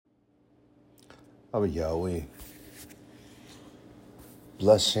Oh, Yahweh,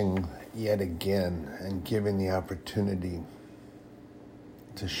 blessing yet again and giving the opportunity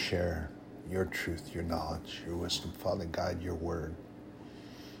to share your truth, your knowledge, your wisdom, Father God, your word,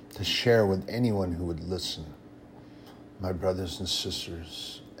 to share with anyone who would listen, my brothers and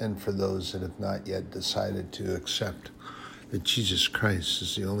sisters, and for those that have not yet decided to accept that Jesus Christ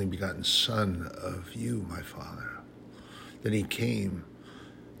is the only begotten Son of you, my Father, that he came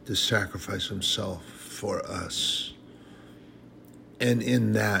to sacrifice himself for us. And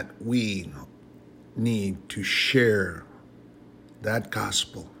in that, we need to share that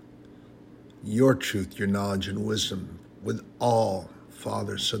gospel, your truth, your knowledge, and wisdom with all,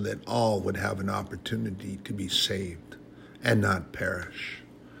 Father, so that all would have an opportunity to be saved and not perish.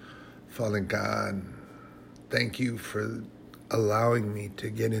 Father God, thank you for allowing me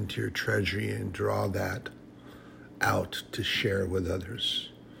to get into your treasury and draw that out to share with others.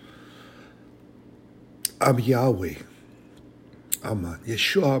 Ab Yahweh, Aman,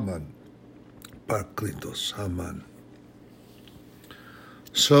 Yeshua Aman, Parakletos Aman.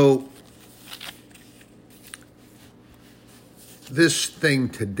 So, this thing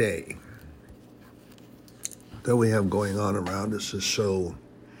today that we have going on around us is so,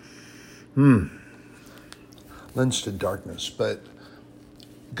 lends to darkness. But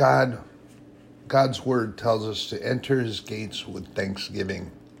God's word tells us to enter his gates with thanksgiving.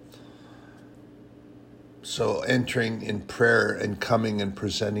 So entering in prayer and coming and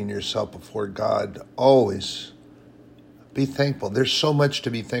presenting yourself before God, always be thankful. There's so much to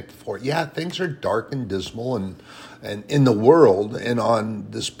be thankful for. Yeah, things are dark and dismal and in the world and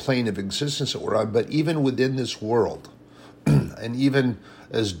on this plane of existence that we're on, but even within this world, and even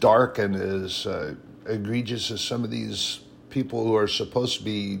as dark and as egregious as some of these people who are supposed to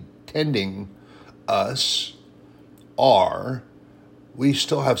be tending us are, we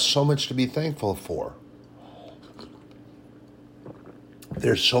still have so much to be thankful for.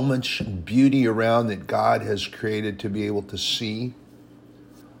 There's so much beauty around that God has created to be able to see.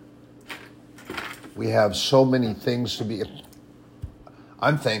 We have so many things to be.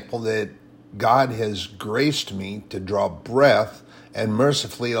 I'm thankful that God has graced me to draw breath and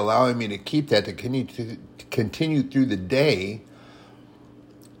mercifully allowing me to keep that, to continue through the day,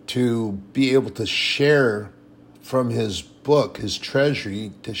 to be able to share from his book, his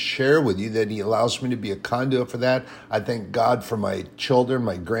treasury, to share with you, that he allows me to be a conduit for that. I thank God for my children,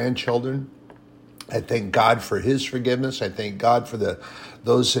 my grandchildren. I thank God for his forgiveness. I thank God for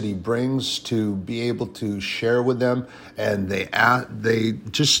those that he brings to be able to share with them. And they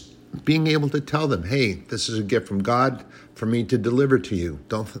just being able to tell them, hey, this is a gift from God for me to deliver to you.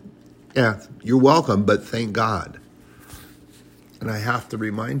 You're welcome, but thank God. And I have to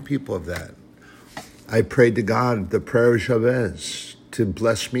remind people of that. I prayed to God the prayer of Jabez to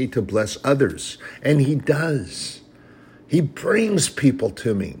bless me, to bless others. And he does. He brings people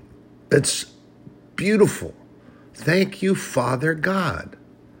to me. It's beautiful. Thank you, Father God.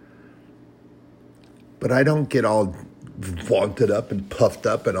 But I don't get all vaunted up and puffed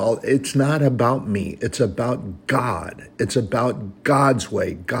up and all. It's not about me. It's about God. It's about God's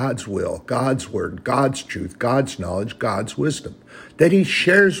way, God's will, God's word, God's truth, God's knowledge, God's wisdom that he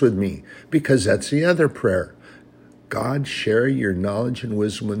shares with me, because that's the other prayer. God, share your knowledge and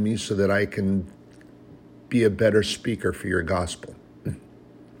wisdom with me so that I can be a better speaker for your gospel.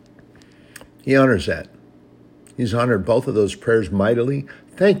 He honors that. He's honored both of those prayers mightily.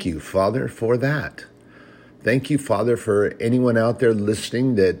 Thank you, Father, for that. Thank you, Father, for anyone out there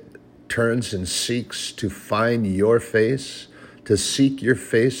listening that turns and seeks to find your face, to seek your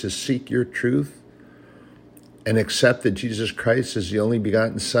face, to seek your truth, and accept that Jesus Christ is the only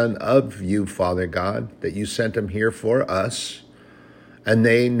begotten Son of you, Father God, that you sent him here for us, and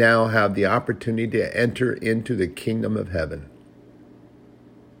they now have the opportunity to enter into the kingdom of heaven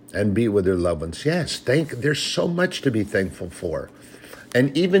and be with their loved ones. Yes, there's so much to be thankful for.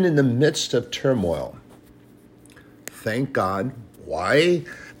 And even in the midst of turmoil, thank God. Why?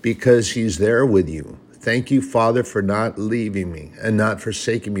 Because he's there with you. Thank you, Father, for not leaving me and not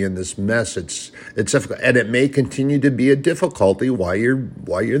forsaking me in this mess. It's difficult, and it may continue to be a difficulty while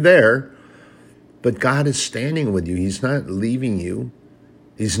you're there. But God is standing with you. He's not leaving you.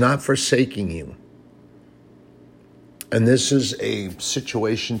 He's not forsaking you. And this is a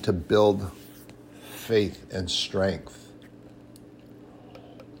situation to build faith and strength.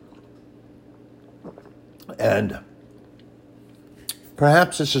 And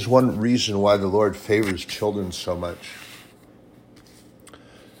perhaps this is one reason why the Lord favors children so much.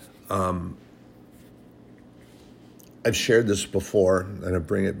 I've shared this before, and I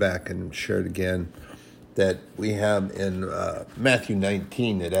bring it back and share it again. that we have in Matthew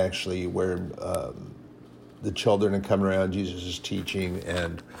 19 that actually where the children are coming around, Jesus is teaching,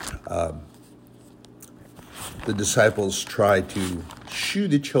 and the disciples try to shoo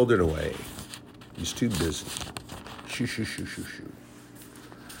the children away. He's too busy. Shoo, shoo, shoo, shoo, shoo.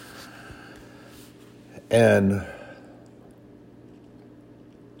 And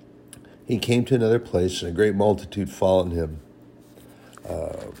he came to another place, and a great multitude followed him.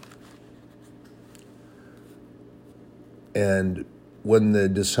 And when the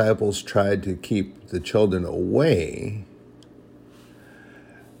disciples tried to keep the children away,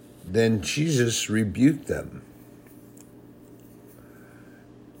 then Jesus rebuked them.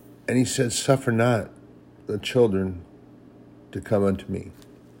 And he said, "Suffer not the children to come unto me."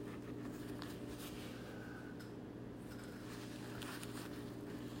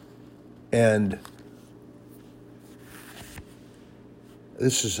 And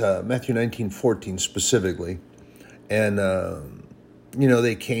this is Matthew 19:14 specifically. And,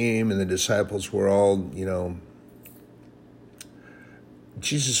 they came and the disciples were all,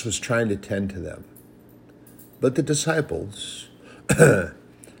 Jesus was trying to tend to them. But the disciples, and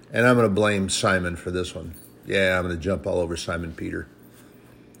I'm going to blame Simon for this one. Yeah, I'm going to jump all over Simon Peter.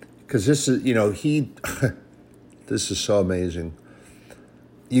 Because this is, this is so amazing.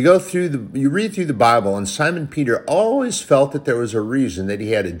 You read through the Bible, and Simon Peter always felt that there was a reason that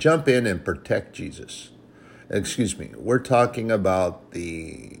he had to jump in and protect Jesus. Excuse me, we're talking about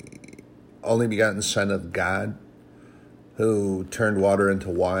the only begotten Son of God who turned water into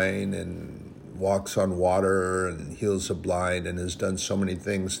wine and walks on water and heals the blind and has done so many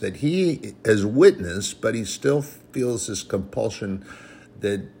things that he has witnessed, but he still feels this compulsion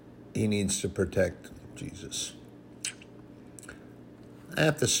that he needs to protect Jesus. I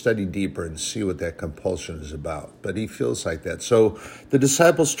have to study deeper and see what that compulsion is about, but he feels like that. So the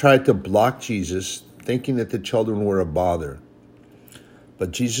disciples tried to block Jesus, thinking that the children were a bother.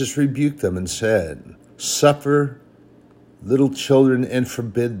 But Jesus rebuked them and said, "Suffer little children and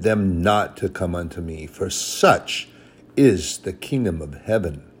forbid them not to come unto me, for such is the kingdom of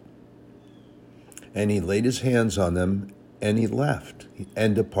heaven." And he laid his hands on them, and he left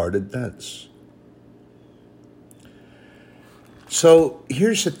and departed thence. So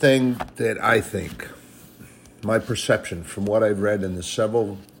here's the thing that I think, my perception from what I've read in the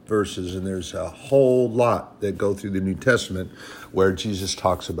several verses, and there's a whole lot that go through the New Testament where Jesus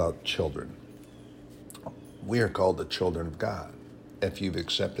talks about children. We are called the children of God. If you've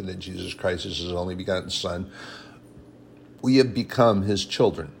accepted that Jesus Christ is his only begotten Son, we have become his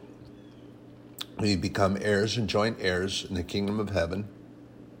children. We become heirs and joint heirs in the kingdom of heaven.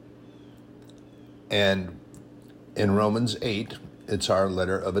 And in Romans 8, it's our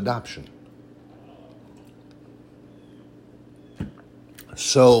letter of adoption.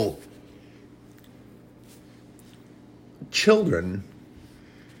 So, children,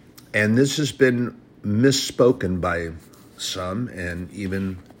 and this has been misspoken by some and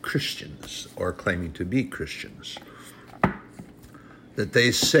even Christians, or claiming to be Christians, that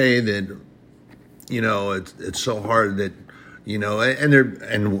they say that, it's so hard that,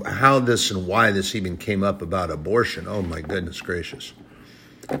 and how this and why this even came up about abortion. Oh my goodness gracious.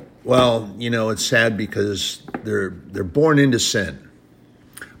 Well, it's sad because they're born into sin.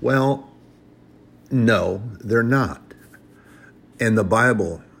 Well, no, they're not. And the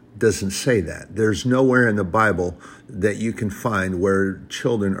Bible doesn't say that. There's nowhere in the Bible that you can find where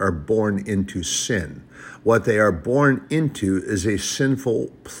children are born into sin. What they are born into is a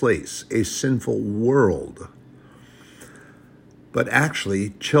sinful place, a sinful world. But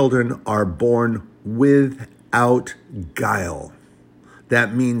actually, children are born without guile.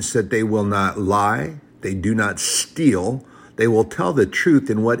 That means that they will not lie, they do not steal, they will tell the truth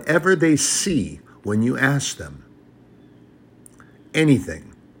in whatever they see when you ask them.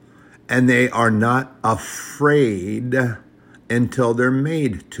 Anything. And they are not afraid until they're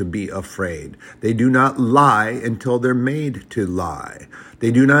made to be afraid. They do not lie until they're made to lie.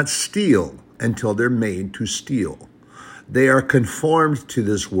 They do not steal until they're made to steal. They are conformed to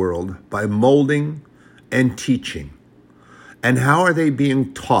this world by molding and teaching. And how are they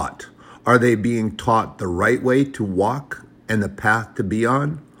being taught? Are they being taught the right way to walk and the path to be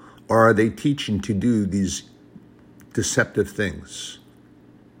on? Or are they teaching to do these deceptive things?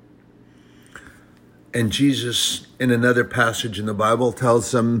 And Jesus, in another passage in the Bible,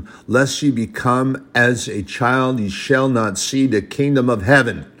 tells them, "Lest ye become as a child, ye shall not see the kingdom of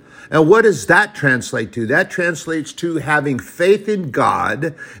heaven." And what does that translate to? That translates to having faith in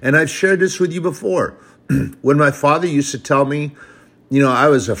God. And I've shared this with you before. When my father used to tell me, I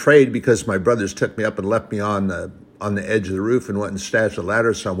was afraid because my brothers took me up and left me on on the edge of the roof and went and stashed a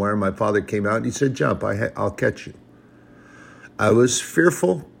ladder somewhere. And my father came out and he said, jump, I'll catch you. I was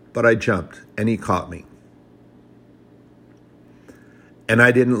fearful, but I jumped and he caught me. And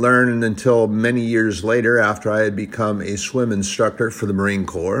I didn't learn until many years later, after I had become a swim instructor for the Marine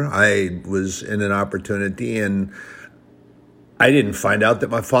Corps. I was in an opportunity and I didn't find out that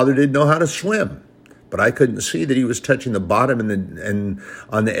my father didn't know how to swim. But I couldn't see that he was touching the bottom and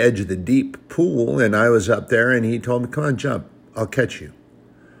on the edge of the deep pool. And I was up there and he told me, come on, jump, I'll catch you.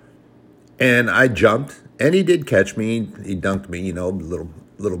 And I jumped and he did catch me. He dunked me, a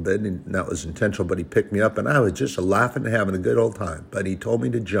little bit, and that was intentional, but he picked me up and I was just laughing and having a good old time. But he told me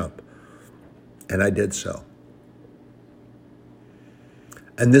to jump and I did so.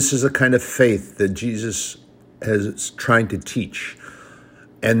 And this is a kind of faith that Jesus is trying to teach.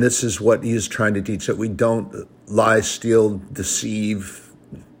 And this is what he is trying to teach, that we don't lie, steal, deceive,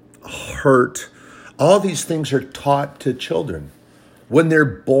 hurt. All these things are taught to children. When they're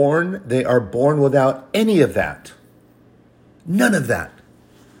born, they are born without any of that. None of that.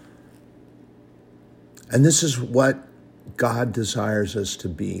 And this is what God desires us to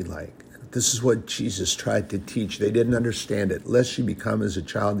be like. This is what Jesus tried to teach. They didn't understand it. Lest you become as a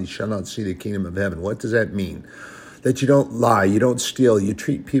child, you shall not see the kingdom of heaven. What does that mean? That you don't lie, you don't steal, you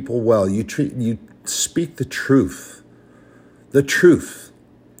treat people well, you speak the truth. The truth.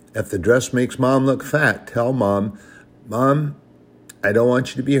 If the dress makes mom look fat, tell mom, I don't want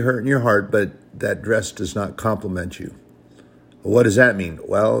you to be hurt in your heart, but that dress does not compliment you. What does that mean?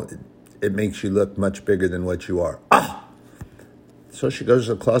 Well, it makes you look much bigger than what you are. So she goes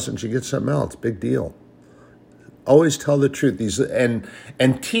to the closet and she gets something else. Big deal. Always tell the truth.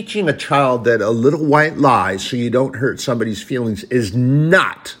 And teaching a child that a little white lie so you don't hurt somebody's feelings is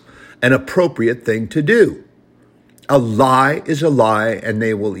not an appropriate thing to do. A lie is a lie, and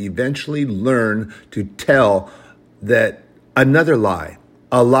they will eventually learn to tell that another lie,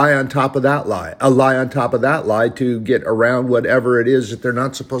 a lie on top of that lie, a lie on top of that lie to get around whatever it is that they're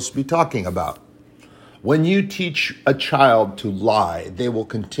not supposed to be talking about. When you teach a child to lie, they will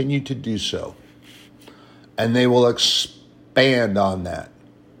continue to do so. And they will expand on that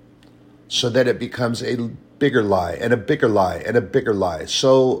so that it becomes a bigger lie and a bigger lie and a bigger lie.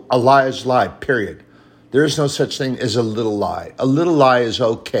 So a lie is a lie, period. There is no such thing as a little lie. A little lie is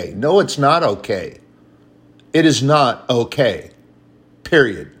okay. No, it's not okay. It is not okay,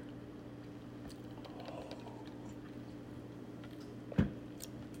 period.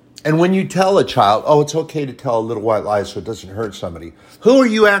 And when you tell a child, it's okay to tell a little white lie so it doesn't hurt somebody, who are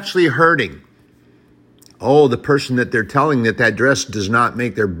you actually hurting? The person that they're telling that dress does not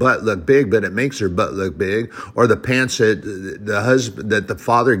make their butt look big, but it makes their butt look big. Or the pants that the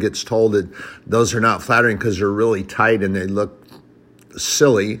father gets told that those are not flattering because they're really tight and they look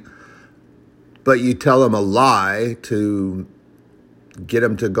silly. But you tell them a lie to get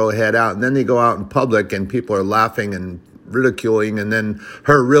them to go head out. And then they go out in public and people are laughing and ridiculing. And then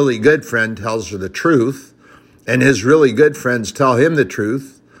her really good friend tells her the truth. And his really good friends tell him the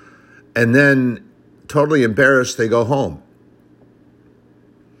truth. And then totally embarrassed, they go home.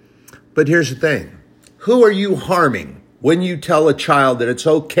 But here's the thing. Who are you harming when you tell a child that it's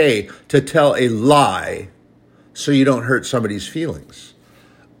okay to tell a lie so you don't hurt somebody's feelings?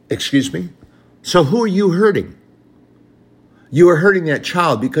 Excuse me? So who are you hurting? You are hurting that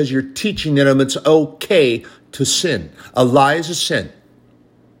child because you're teaching them it's okay to sin. A lie is a sin.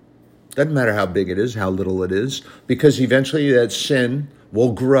 Doesn't matter how big it is, how little it is, because eventually that sin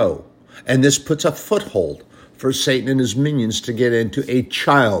will grow. And this puts a foothold for Satan and his minions to get into a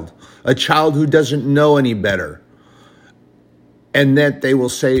child who doesn't know any better. And that they will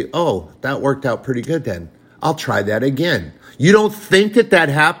say, that worked out pretty good then. I'll try that again. You don't think that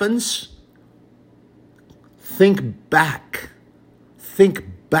happens? Think back. Think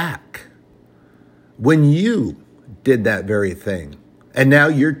back. When you did that very thing. And now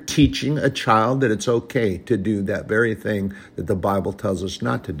you're teaching a child that it's okay to do that very thing that the Bible tells us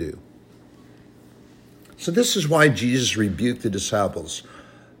not to do. So this is why Jesus rebuked the disciples,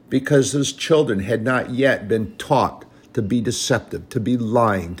 because those children had not yet been taught to be deceptive, to be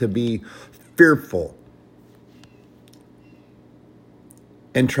lying, to be fearful,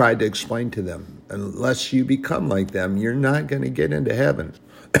 and tried to explain to them, unless you become like them, you're not going to get into heaven.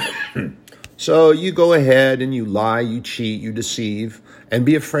 So you go ahead and you lie, you cheat, you deceive, and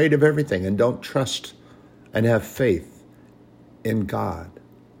be afraid of everything, and don't trust and have faith in God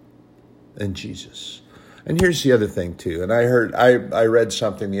and Jesus. And here's the other thing too. And I read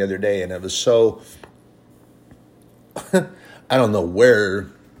something the other day, and it was so, I don't know where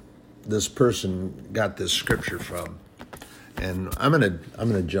this person got this scripture from. And I'm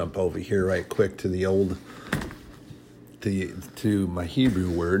gonna jump over here right quick to the old to my Hebrew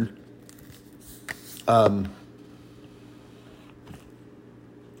word.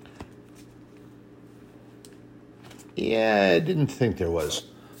 Yeah, I didn't think there was.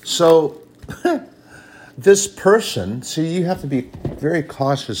 So this person, see, you have to be very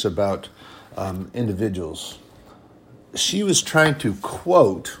cautious about individuals. She was trying to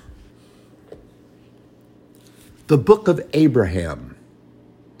quote the book of Abraham,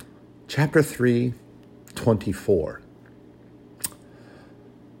 chapter 3, 24.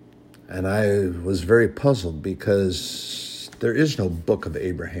 And I was very puzzled because there is no book of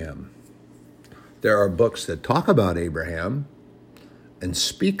Abraham. There are books that talk about Abraham and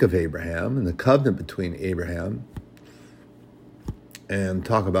speak of Abraham and the covenant between Abraham and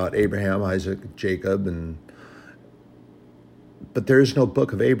talk about Abraham, Isaac, Jacob, but there is no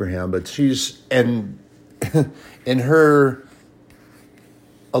book of Abraham. But she's, and in her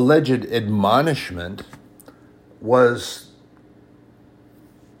alleged admonishment was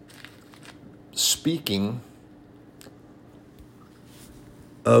speaking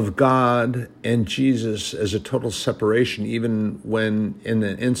of God and Jesus as a total separation, even when in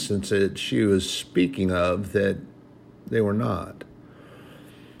the instance that she was speaking of that they were not.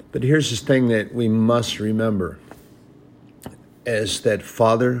 But here's the thing that we must remember, is that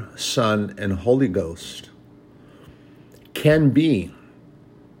Father, Son, and Holy Ghost can be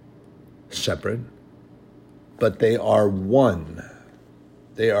separate, but they are one.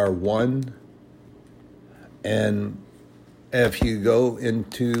 They are one. And if you go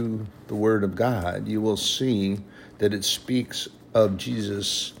into the Word of God, you will see that it speaks of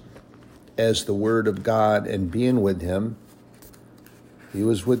Jesus as the Word of God and being with Him. He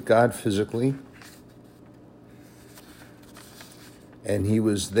was with God physically, and He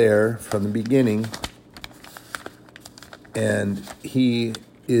was there from the beginning, and He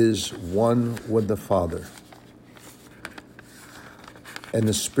is one with the Father, and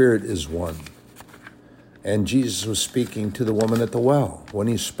the Spirit is one. And Jesus was speaking to the woman at the well when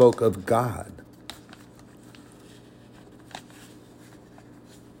He spoke of God.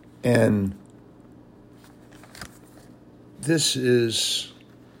 And this is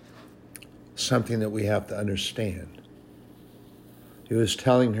something that we have to understand. He was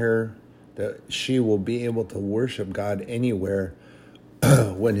telling her that she will be able to worship God anywhere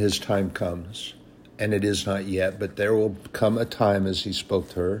when His time comes. And it is not yet, but there will come a time, as He spoke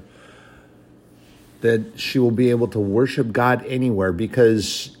to her, that she will be able to worship God anywhere,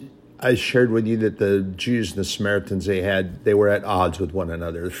 because I shared with you that the Jews and the Samaritans, they were at odds with one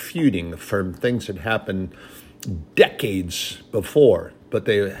another, feuding from things that happened decades before, but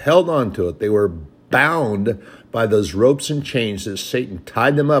they held on to it. They were bound by those ropes and chains that Satan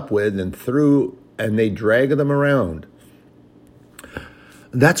tied them up with and they dragged them around.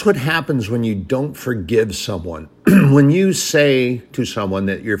 That's what happens when you don't forgive someone. When you say to someone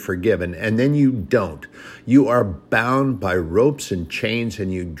that you're forgiven and then you don't, you are bound by ropes and chains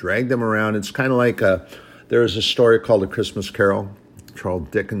and you drag them around. It's kind of like there's a story called A Christmas Carol. Charles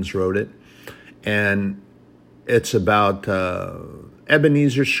Dickens wrote it. And it's about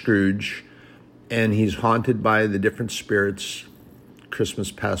Ebenezer Scrooge, and he's haunted by the different spirits, Christmas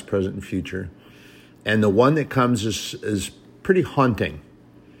past, present, and future. And the one that comes is pretty haunting.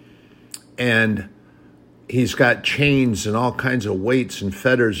 And he's got chains and all kinds of weights and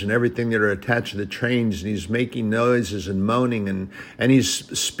fetters and everything that are attached to the trains. And he's making noises and moaning. And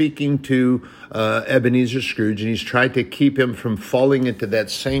he's speaking to Ebenezer Scrooge. And he's trying to keep him from falling into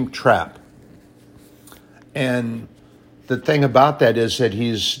that same trap. And the thing about that is that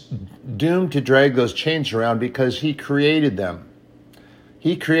he's doomed to drag those chains around because he created them.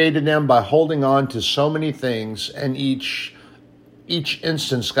 He created them by holding on to so many things, and each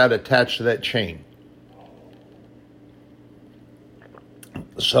instance got attached to that chain.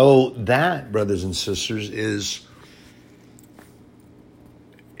 So that, brothers and sisters, is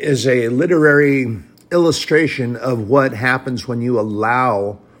a literary illustration of what happens when you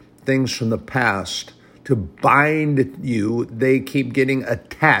allow things from the past to bind you. They keep getting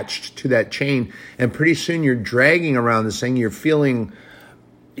attached to that chain, and pretty soon you're dragging around this thing.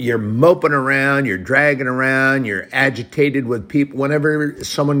 You're moping around, you're dragging around, you're agitated with people. Whenever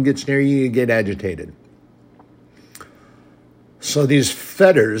someone gets near you, you get agitated. So these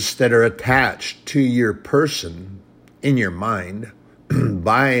fetters that are attached to your person in your mind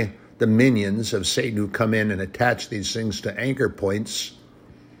by the minions of Satan who come in and attach these things to anchor points,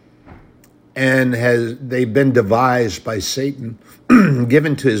 and they've been devised by Satan,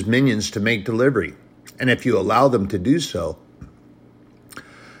 given to his minions to make delivery. And if you allow them to do so,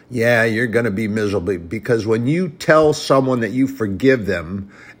 yeah, you're going to be miserable, because when you tell someone that you forgive them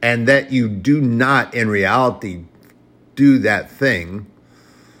and that you do not in reality do that thing,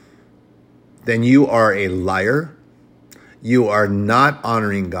 then you are a liar. You are not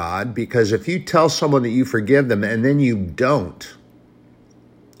honoring God, because if you tell someone that you forgive them and then you don't,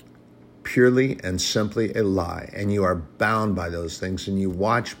 purely and simply a lie, and you are bound by those things. And you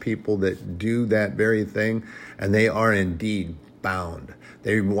watch people that do that very thing, and they are indeed bound.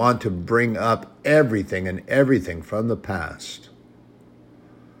 They want to bring up everything and everything from the past,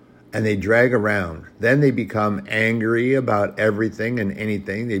 and they drag around. Then they become angry about everything and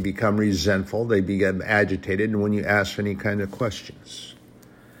anything. They become resentful. They become agitated. And when you ask any kind of questions.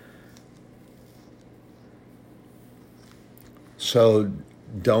 So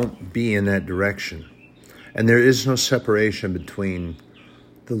don't be in that direction. And there is no separation between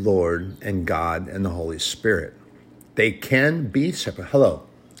the Lord and God and the Holy Spirit. They can be separate. Hello.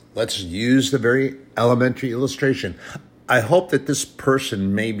 Let's use the very elementary illustration. I hope that this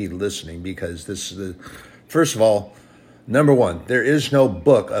person may be listening, because this is first of all, number one, there is no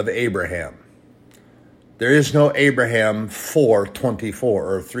book of Abraham. There is no Abraham 4:24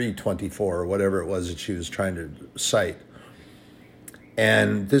 or 3:24 or whatever it was that she was trying to cite.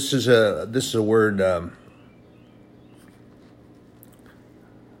 And this is a word,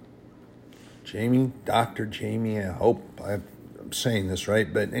 Jamie, Dr. Jamie, I hope I'm saying this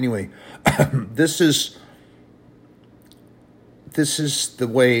right. But anyway, this is the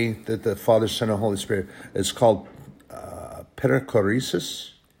way that the Father, Son, and Holy Spirit is called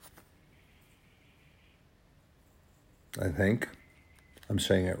perichoresis. I think I'm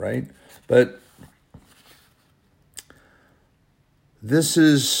saying it right. But this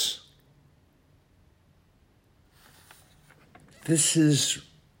is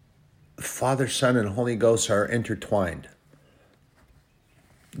Father, Son, and Holy Ghost are intertwined.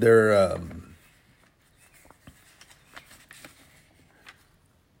 They're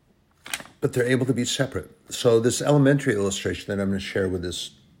but they're able to be separate. So this elementary illustration that I'm going to share with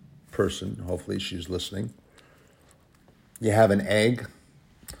this person, hopefully she's listening. You have an egg,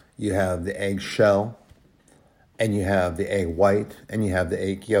 you have the egg shell, and you have the egg white, and you have the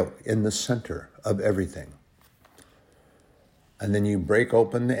egg yolk in the center of everything. And then you break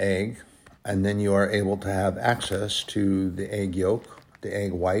open the egg, and then you are able to have access to the egg yolk, the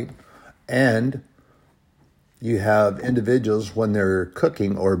egg white, and you have individuals, when they're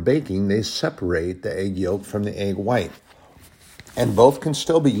cooking or baking, they separate the egg yolk from the egg white. And both can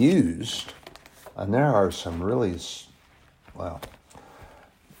still be used. And there are some really, well,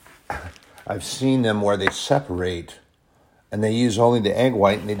 I've seen them where they separate and they use only the egg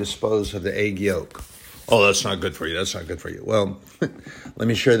white and they dispose of the egg yolk. Oh, that's not good for you. That's not good for you. Well, let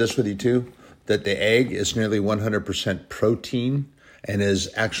me share this with you too, that the egg is nearly 100% protein and is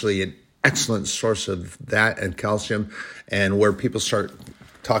actually an excellent source of that and calcium. And where people start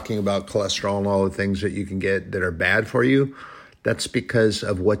talking about cholesterol and all the things that you can get that are bad for you, that's because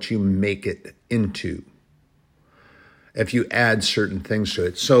of what you make it into. If you add certain things to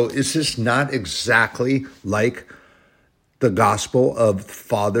it. So is this not exactly like the gospel of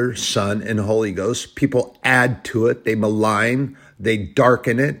Father, Son, and Holy Ghost? People add to it, they malign, they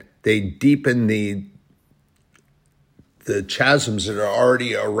darken it, they deepen the chasms that are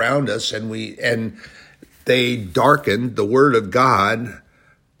already around us, and they darken the word of God,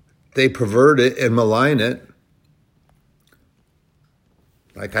 they pervert it and malign it.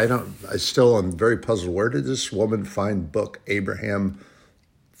 Like I'm very puzzled. Where did this woman find book Abraham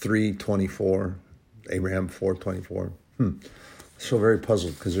 3:24, Abraham 4:24? So very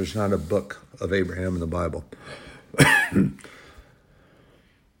puzzled, because there's not a book of Abraham in the Bible.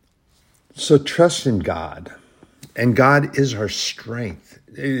 So trust in God, and God is our strength.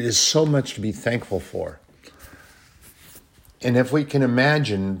 It is so much to be thankful for. And if we can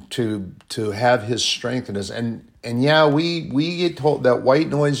imagine to have his strength in us, and yeah, we get told that white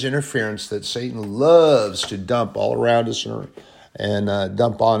noise interference that Satan loves to dump all around us and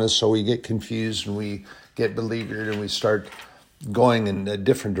dump on us, so we get confused and we get beleaguered and we start going in a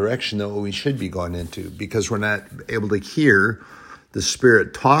different direction than what we should be going into, because we're not able to hear the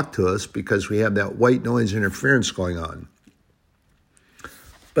Spirit talk to us because we have that white noise interference going on.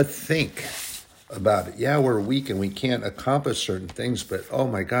 But think about it. Yeah, we're weak and we can't accomplish certain things, but oh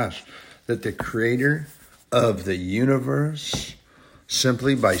my gosh, that the Creator of the universe,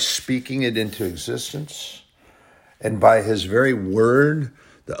 simply by speaking it into existence and by his very word,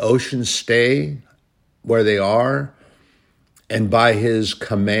 the oceans stay where they are, and by his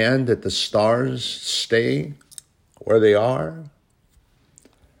command that the stars stay where they are,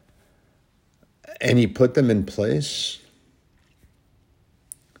 and he put them in place.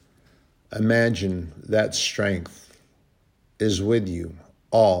 Imagine that strength is with you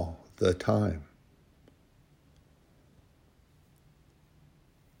all the time.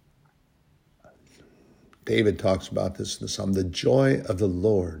 David talks about this in the Psalm. The joy of the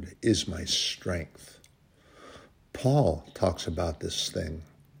Lord is my strength. Paul talks about this thing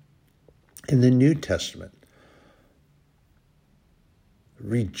in the New Testament.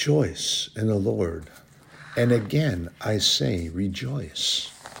 Rejoice in the Lord. And again, I say,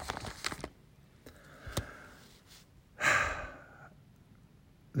 rejoice.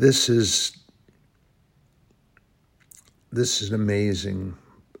 This is an amazing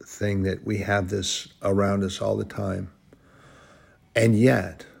thing that we have this around us all the time. And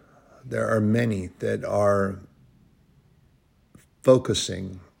yet, there are many that are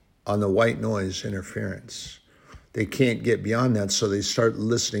focusing on the white noise interference. They can't get beyond that, so they start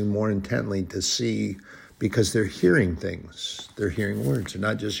listening more intently to see, because they're hearing things. They're hearing words. They're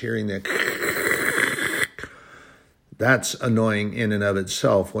not just hearing that. That's annoying in and of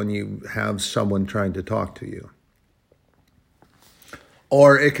itself when you have someone trying to talk to you.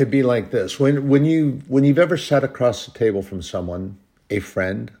 Or it could be like this. When you've ever sat across the table from someone, a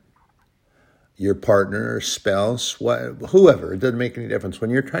friend, your partner, spouse, whoever, it doesn't make any difference. When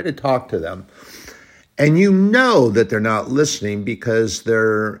you're trying to talk to them, and you know that they're not listening because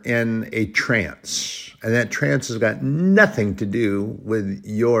they're in a trance, and that trance has got nothing to do with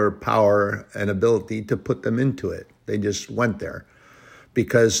your power and ability to put them into it. They just went there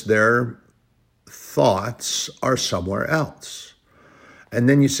because their thoughts are somewhere else. And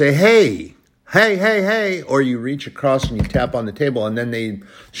then you say, hey, or you reach across and you tap on the table, and then they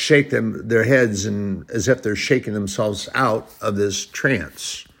shake their heads and as if they're shaking themselves out of this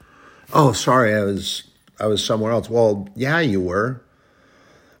trance. Oh, sorry, I was somewhere else. Well, yeah, you were.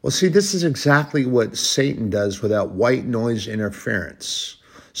 Well, see, this is exactly what Satan does with that white noise interference,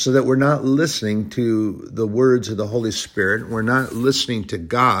 so that we're not listening to the words of the Holy Spirit. We're not listening to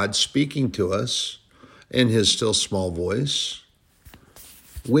God speaking to us in his still small voice.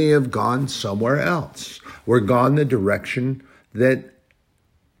 We have gone somewhere else. We're gone the direction that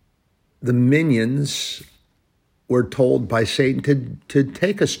the minions were told by Satan to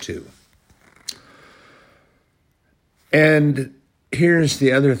take us to. And here's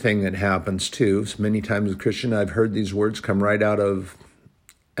the other thing that happens too. So many times as a Christian, I've heard these words come right out of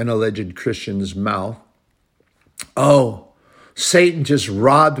an alleged Christian's mouth. Oh, Satan just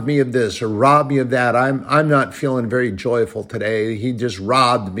robbed me of this or robbed me of that. I'm not feeling very joyful today. He just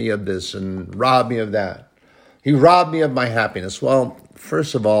robbed me of this and robbed me of that. He robbed me of my happiness. Well,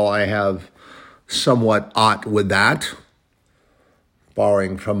 first of all, I have somewhat aught with that,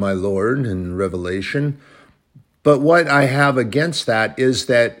 borrowing from my Lord in Revelation. But what I have against that is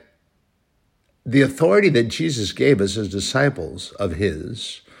that the authority that Jesus gave us as disciples of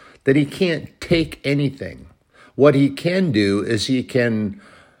his, that he can't take anything. What he can do is he can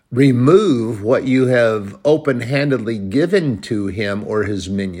remove what you have open-handedly given to him or his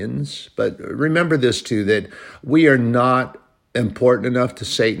minions. But remember this too, that we are not important enough to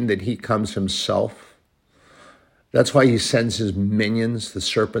Satan that he comes himself. That's why he sends his minions, the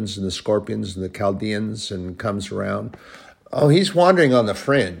serpents and the scorpions and the Chaldeans, and comes around. Oh, he's wandering on the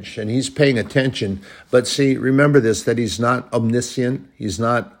fringe and he's paying attention. But see, remember this, that he's not omniscient, he's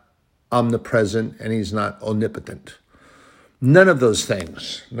not omnipresent, and he's not omnipotent. None of those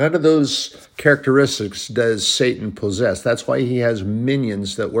things, none of those characteristics does Satan possess. That's why he has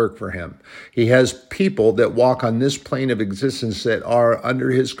minions that work for him. He has people that walk on this plane of existence that are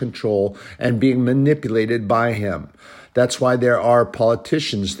under his control and being manipulated by him. That's why there are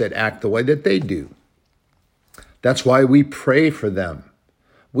politicians that act the way that they do. That's why we pray for them.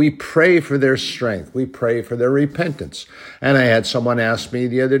 We pray for their strength. We pray for their repentance. And I had someone ask me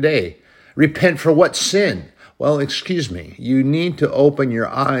the other day, repent for what sin? Well, excuse me, you need to open your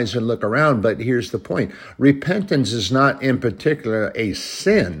eyes and look around, but here's the point. Repentance is not in particular a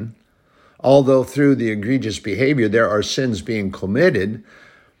sin, although through the egregious behavior there are sins being committed,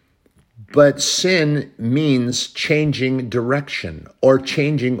 but sin means changing direction or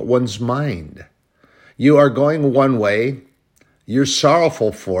changing one's mind. You are going one way, you're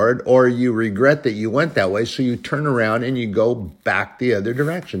sorrowful for it, or you regret that you went that way, so you turn around and you go back the other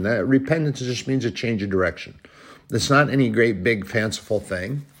direction. That repentance just means a change of direction. It's not any great big fanciful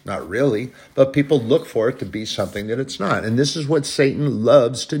thing, not really, but people look for it to be something that it's not. And this is what Satan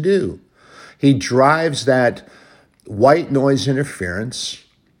loves to do. He drives that white noise interference,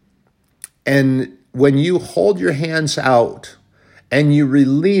 and when you hold your hands out and you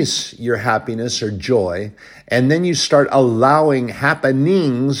release your happiness or joy, and then you start allowing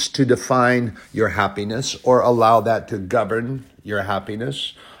happenings to define your happiness or allow that to govern your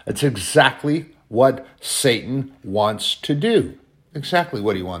happiness, it's exactly what Satan wants to do. Exactly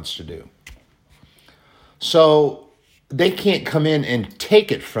what he wants to do. So they can't come in and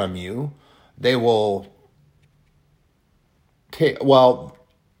take it from you. They will well,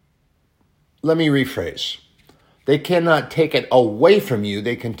 let me rephrase. They cannot take it away from you.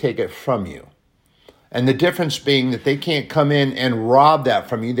 They can take it from you. And the difference being that they can't come in and rob that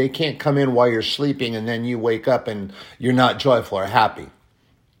from you. They can't come in while you're sleeping and then you wake up and you're not joyful or happy.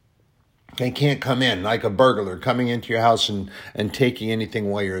 They can't come in like a burglar coming into your house and taking anything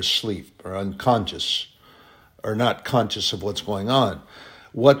while you're asleep or unconscious or not conscious of what's going on.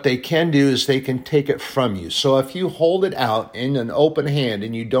 What they can do is they can take it from you. So if you hold it out in an open hand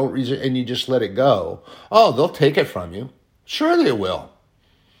and you don't and you just let it go, they'll take it from you. Sure they will.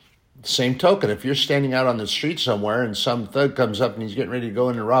 Same token, if you're standing out on the street somewhere and some thug comes up and he's getting ready to go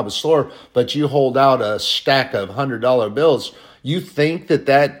in and rob a store, but you hold out a stack of $100 bills, you think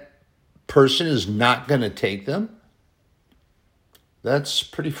that person is not going to take them? That's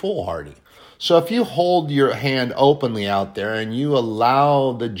pretty foolhardy. So if you hold your hand openly out there and you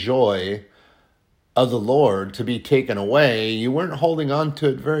allow the joy of the Lord to be taken away, you weren't holding on to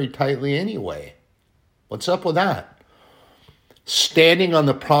it very tightly anyway. What's up with that? Standing on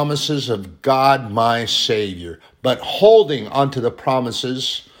the promises of God, my Savior, but holding onto the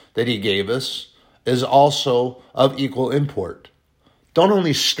promises that he gave us is also of equal import. Don't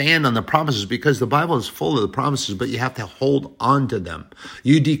only stand on the promises, because the Bible is full of the promises, but you have to hold on to them.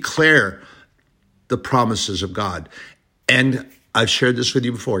 You declare the promises of God. And I've shared this with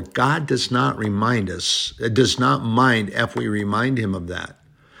you before. God does not mind if we remind him of that.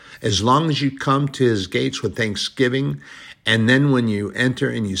 As long as you come to his gates with thanksgiving, and then when you enter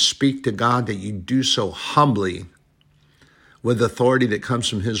and you speak to God, that you do so humbly with authority that comes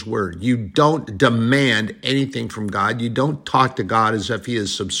from his word. You don't demand anything from God. You don't talk to God as if he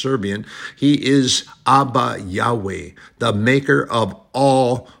is subservient. He is Abba Yahweh, the maker of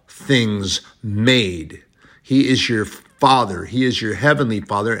all things made. He is your Father. He is your heavenly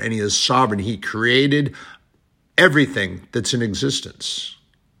Father, and he is sovereign. He created everything that's in existence.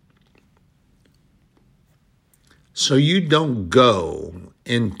 So you don't go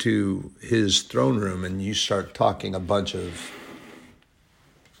into his throne room and you start talking a bunch of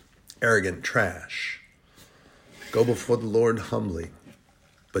arrogant trash. Go before the Lord humbly,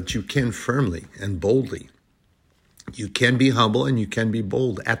 but you can firmly and boldly. You can be humble and you can be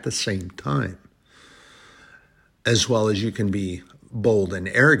bold at the same time, as well as you can be bold and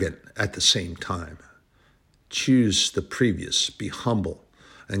arrogant at the same time. Choose the previous, be humble,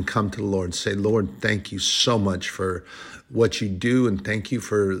 and come to the Lord and say, Lord, thank you so much for what you do, and thank you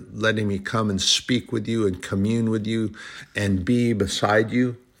for letting me come and speak with you and commune with you and be beside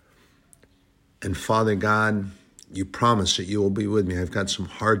you. And Father God, you promise that you will be with me. I've got some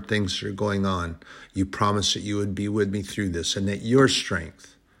hard things that are going on. You promise that you would be with me through this, and that your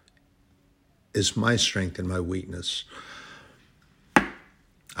strength is my strength and my weakness.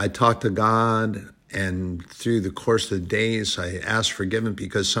 I talk to God, and through the course of the days, I ask forgiveness,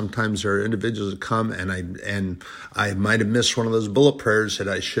 because sometimes there are individuals that come and I might have missed one of those bullet prayers that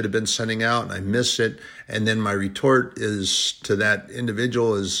I should have been sending out, and I miss it. And then my retort is to that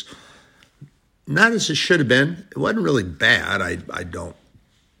individual is not as it should have been. It wasn't really bad. I don't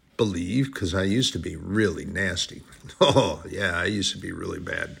believe, because I used to be really nasty. Oh yeah, I used to be really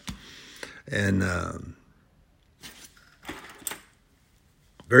bad. And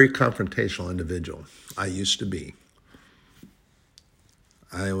very confrontational individual. I used to be.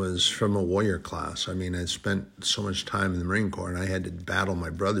 I was from a warrior class. I mean, I spent so much time in the Marine Corps, and I had to battle my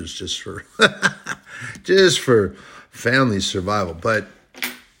brothers just for family survival. But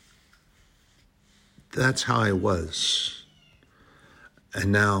that's how I was.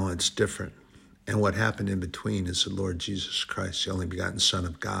 And now it's different. And what happened in between is the Lord Jesus Christ, the only begotten Son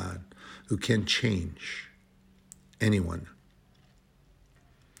of God, who can change anyone.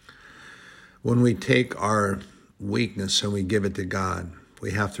 When we take our weakness and we give it to God,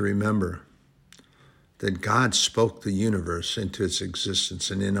 we have to remember that God spoke the universe into its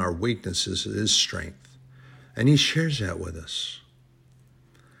existence, and in our weaknesses is strength. And he shares that with us.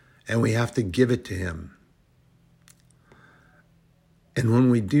 And we have to give it to him. And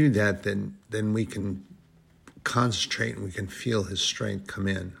when we do that, then we can concentrate and we can feel his strength come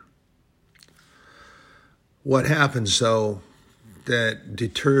in. What happens, though, that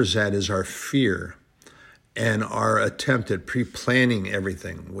deters that is our fear and our attempt at pre-planning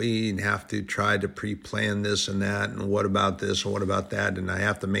everything. We have to try to pre-plan this and that, and what about this and what about that, and I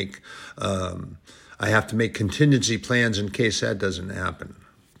have to make contingency plans in case that doesn't happen.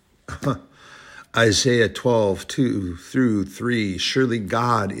 Isaiah 12:2-3, surely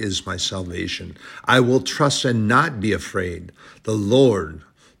God is my salvation. I will trust and not be afraid. The Lord,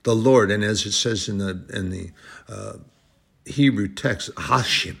 and as it says in the Hebrew text,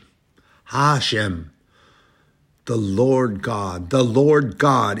 Hashem, The Lord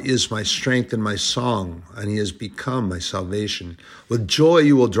God is my strength and my song, and he has become my salvation. With joy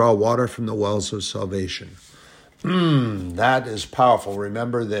you will draw water from the wells of salvation. That is powerful.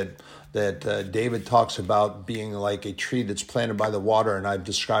 Remember that David talks about being like a tree that's planted by the water, and I've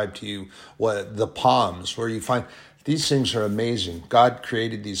described to you what the palms, where you find these things are amazing. God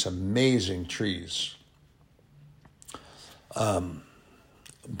created these amazing trees.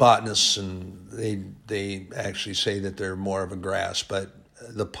 Botanists, and they actually say that they're more of a grass, but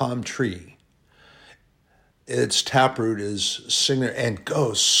the palm tree, its taproot is singular and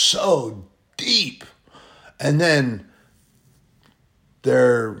goes so deep. And then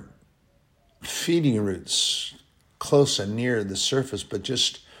their feeding roots close and near the surface, but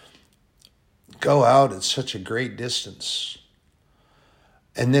just go out at such a great distance.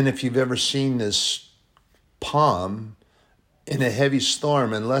 And then if you've ever seen this palm in a heavy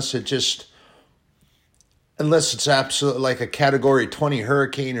storm, unless it's absolutely like a category 20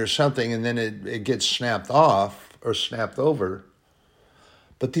 hurricane or something, and then it gets snapped off or snapped over.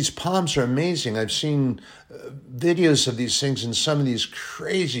 But these palms are amazing. I've seen videos of these things in some of these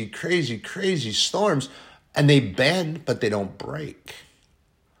crazy, crazy, crazy storms, and they bend, but they don't break.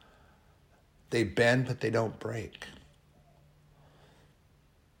 They bend, but they don't break.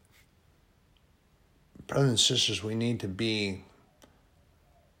 Brothers and sisters, we need to be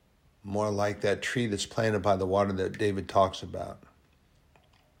more like that tree that's planted by the water that David talks about.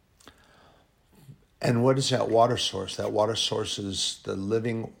 And what is that water source? That water source is the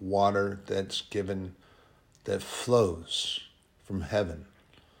living water that's given, that flows from heaven,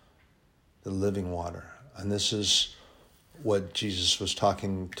 the living water. And this is what Jesus was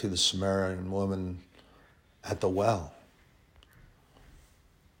talking to the Samaritan woman at the well.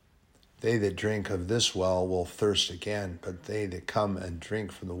 They that drink of this well will thirst again, but they that come and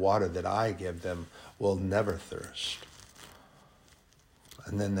drink from the water that I give them will never thirst.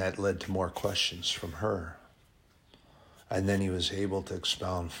 And then that led to more questions from her. And then he was able to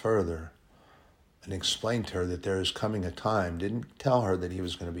expound further and explain to her that there is coming a time, didn't tell her that he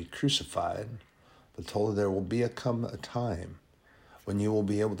was going to be crucified, but told her there will come a time when you will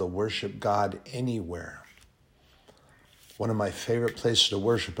be able to worship God anywhere. One of my favorite places to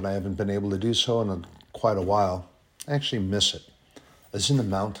worship, and I haven't been able to do so in quite a while, I actually miss it, is in the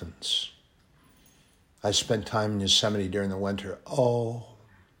mountains. I spent time in Yosemite during the winter. Oh,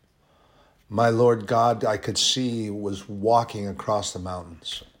 my Lord God, I could see, was walking across the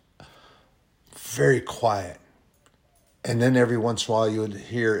mountains. Very quiet. And then every once in a while you would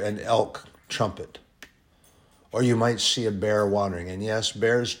hear an elk trumpet. Or you might see a bear wandering. And yes,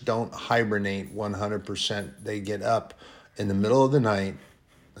 bears don't hibernate 100%. They get up in the middle of the night,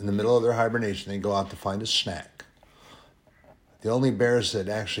 in the middle of their hibernation, they go out to find a snack. The only bears that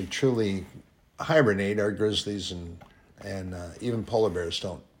actually truly hibernate are grizzlies, and even polar bears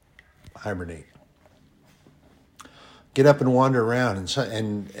don't hibernate. Get up and wander around,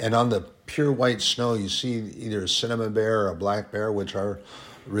 and on the pure white snow, you see either a cinnamon bear or a black bear, which are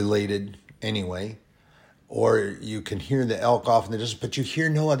related anyway, or you can hear the elk off in the distance, but you hear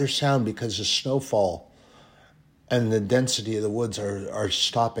no other sound because the snowfall and the density of the woods are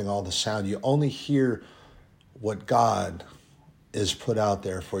stopping all the sound. You only hear what God is put out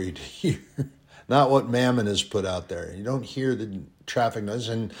there for you to hear, not what Mammon is put out there. You don't hear the traffic noise.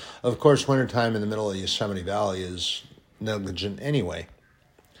 And, of course, wintertime in the middle of Yosemite Valley is negligent anyway.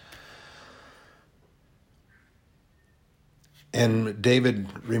 And David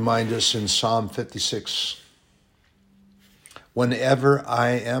reminds us in Psalm 56, whenever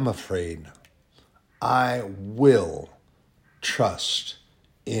I am afraid, I will trust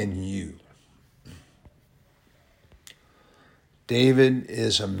in you. David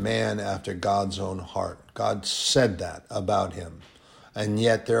is a man after God's own heart. God said that about him. And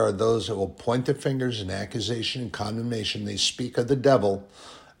yet there are those that will point their fingers in accusation and condemnation. They speak of the devil,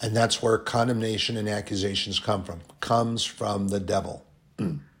 and that's where condemnation and accusations come from. Comes from the devil.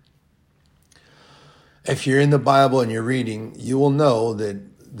 If you're in the Bible and you're reading, you will know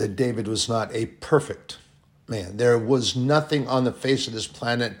that David was not a perfect man. There was nothing on the face of this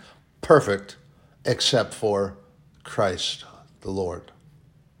planet perfect except for Christ, the Lord.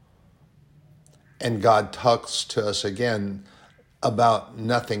 And God talks to us again about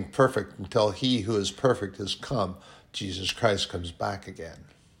nothing perfect until he who is perfect has come. Jesus Christ comes back again.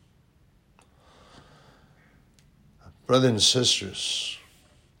 Brothers and sisters,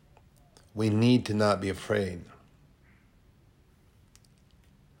 we need to not be afraid.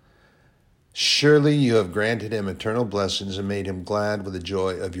 Surely you have granted him eternal blessings and made him glad with the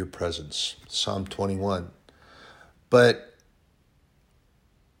joy of your presence. Psalm 21. But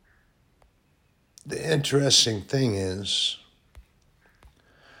The interesting thing is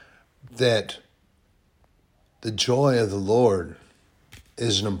that the joy of the Lord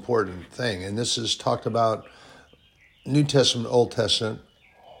is an important thing. And this is talked about New Testament, Old Testament.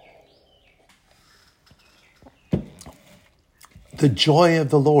 The joy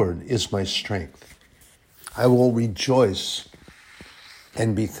of the Lord is my strength. I will rejoice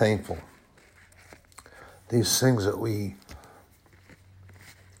and be thankful. These things that we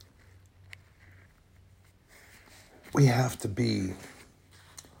have to be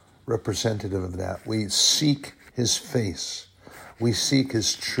representative of that. We seek his face. We seek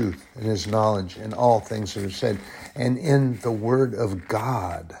his truth and his knowledge in all things that are said. And in the word of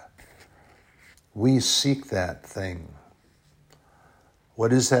God, we seek that thing.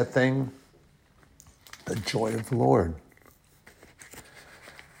 What is that thing? The joy of the Lord.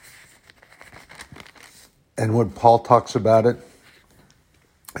 And when Paul talks about it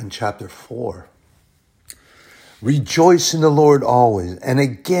in chapter 4, rejoice in the Lord always. And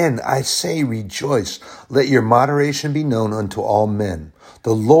again, I say rejoice. Let your moderation be known unto all men.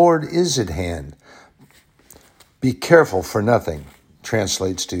 The Lord is at hand. Be careful for nothing.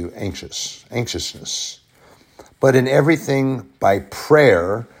 Translates to anxiousness. But in everything by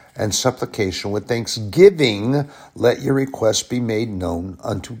prayer and supplication with thanksgiving, let your requests be made known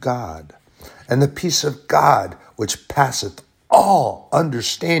unto God. And the peace of God, which passeth all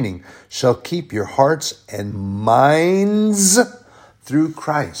understanding, shall keep your hearts and minds through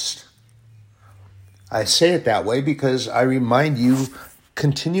Christ. I say it that way because I remind you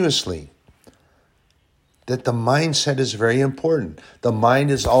continuously that the mindset is very important. The mind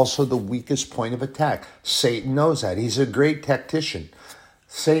is also the weakest point of attack. Satan knows that. He's a great tactician.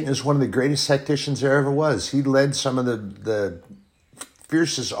 Satan is one of the greatest tacticians there ever was. He led some of the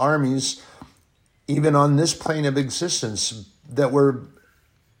fiercest armies even on this plane of existence that were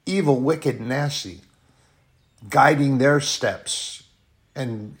evil, wicked, nasty, guiding their steps.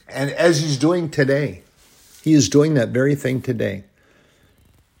 And as he's doing today, he is doing that very thing today.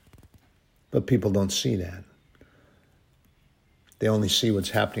 But people don't see that. They only see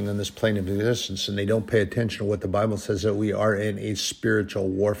what's happening on this plane of existence, and they don't pay attention to what the Bible says, that we are in a spiritual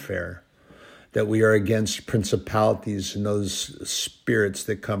warfare, that we are against principalities and those spirits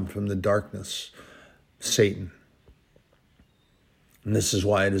that come from the darkness, Satan. And this is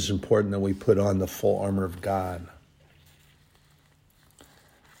why it is important that we put on the full armor of God.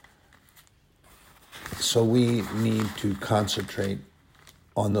 So we need to concentrate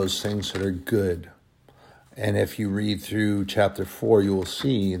on those things that are good. And if you read through chapter 4, you will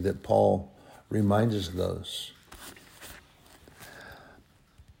see that Paul reminds us of those.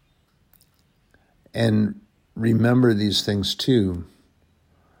 And remember these things too,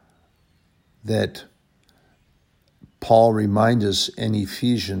 that Paul reminds us in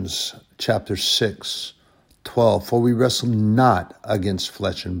Ephesians chapter 6:12, for we wrestle not against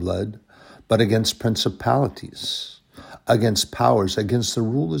flesh and blood, but against principalities, against powers, against the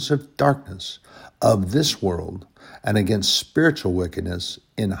rulers of darkness of this world, and against spiritual wickedness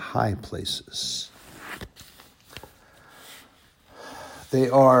in high places. They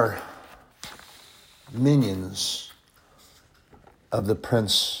are minions of the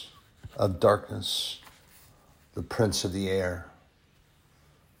prince of darkness, the prince of the air,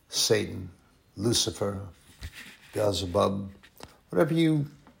 Satan, Lucifer, Beelzebub, whatever you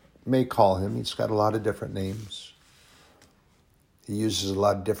may call him. He's got a lot of different names. He uses a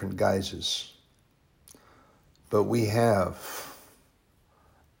lot of different guises. But we have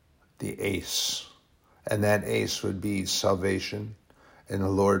the ace, and that ace would be salvation in the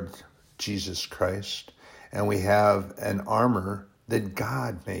Lord Jesus Christ. And we have an armor that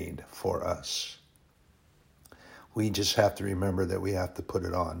God made for us. We just have to remember that we have to put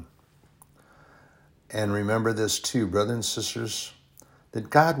it on. And remember this too, brothers and sisters, that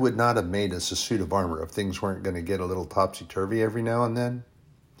God would not have made us a suit of armor if things weren't going to get a little topsy-turvy every now and then.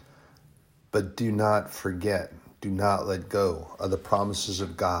 But do not forget, do not let go of the promises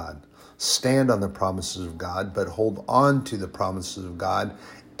of God. Stand on the promises of God, but hold on to the promises of God.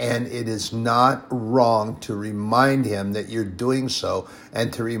 And it is not wrong to remind him that you're doing so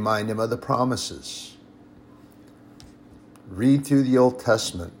and to remind him of the promises. Read through the Old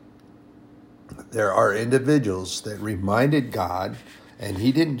Testament. There are individuals that reminded God, and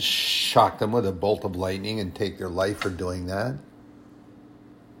he didn't shock them with a bolt of lightning and take their life for doing that.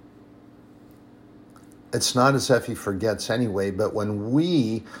 It's not as if he forgets anyway, but when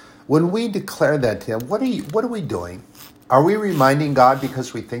we declare that to him, what are we doing? Are we reminding God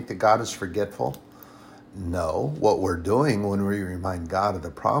because we think that God is forgetful? No. What we're doing when we remind God of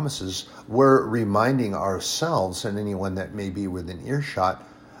the promises, we're reminding ourselves and anyone that may be within earshot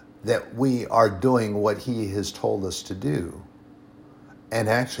that we are doing what he has told us to do. And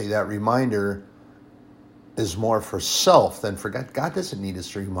actually that reminder is more for self than for God. God doesn't need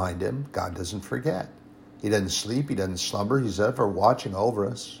us to remind him. God doesn't forget. He doesn't sleep. He doesn't slumber. He's ever watching over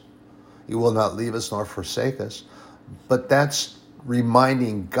us. He will not leave us nor forsake us. But that's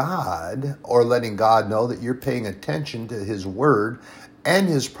reminding God, or letting God know that you're paying attention to his word and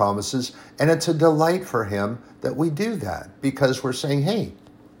his promises. And it's a delight for him that we do that, because we're saying, hey,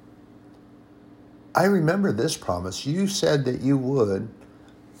 I remember this promise. You said that you would.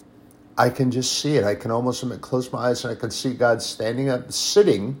 I can just see it. I can almost close my eyes and I can see God standing up,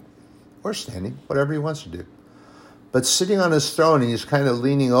 sitting, or standing, whatever he wants to do. But sitting on his throne, and he's kind of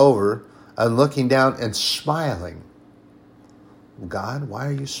leaning over and looking down and smiling. God, why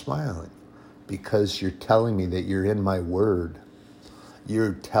are you smiling? Because you're telling me that you're in my word.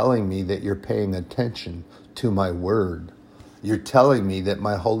 You're telling me that you're paying attention to my word. You're telling me that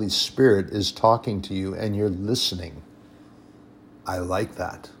my Holy Spirit is talking to you and you're listening. I like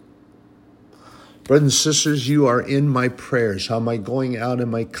that. Brothers and sisters, you are in my prayers. How am I going out?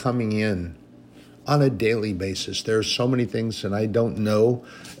 Am I coming in? On a daily basis. There are so many things, and I don't know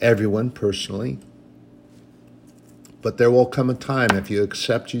everyone personally. But there will come a time, if you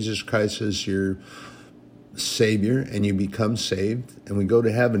accept Jesus Christ as your Savior and you become saved, and we go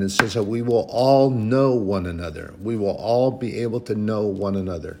to heaven, it says that we will all know one another. We will all be able to know one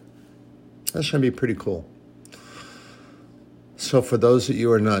another. That's going to be pretty cool. So for those that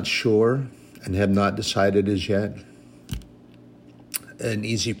you are not sure and have not decided as yet, an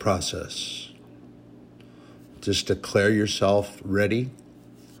easy process. Just declare yourself ready.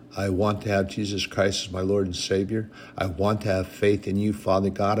 I want to have Jesus Christ as my Lord and Savior. I want to have faith in you, Father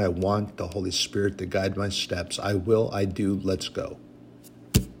God. I want the Holy Spirit to guide my steps. I will, I do, let's go.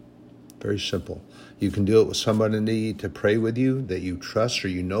 Very simple. You can do it with somebody to pray with you that you trust or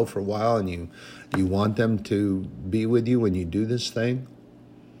you know for a while, and you want them to be with you when you do this thing.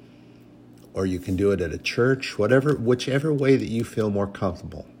 Or you can do it at a church, whichever way that you feel more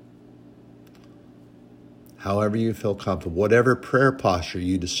comfortable. However you feel comfortable, whatever prayer posture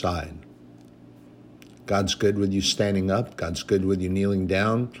you decide. God's good with you standing up. God's good with you kneeling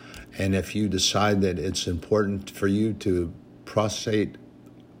down. And if you decide that it's important for you to prostrate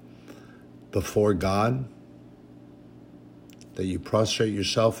before God, that you prostrate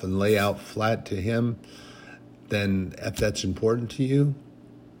yourself and lay out flat to him, then if that's important to you,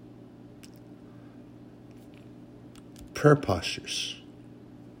 prayer postures.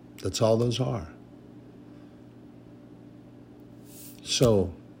 That's all those are.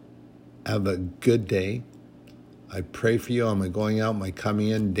 So, have a good day. I pray for you on my going out, my coming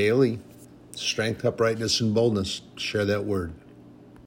in daily. Strength, uprightness, and boldness. Share that word.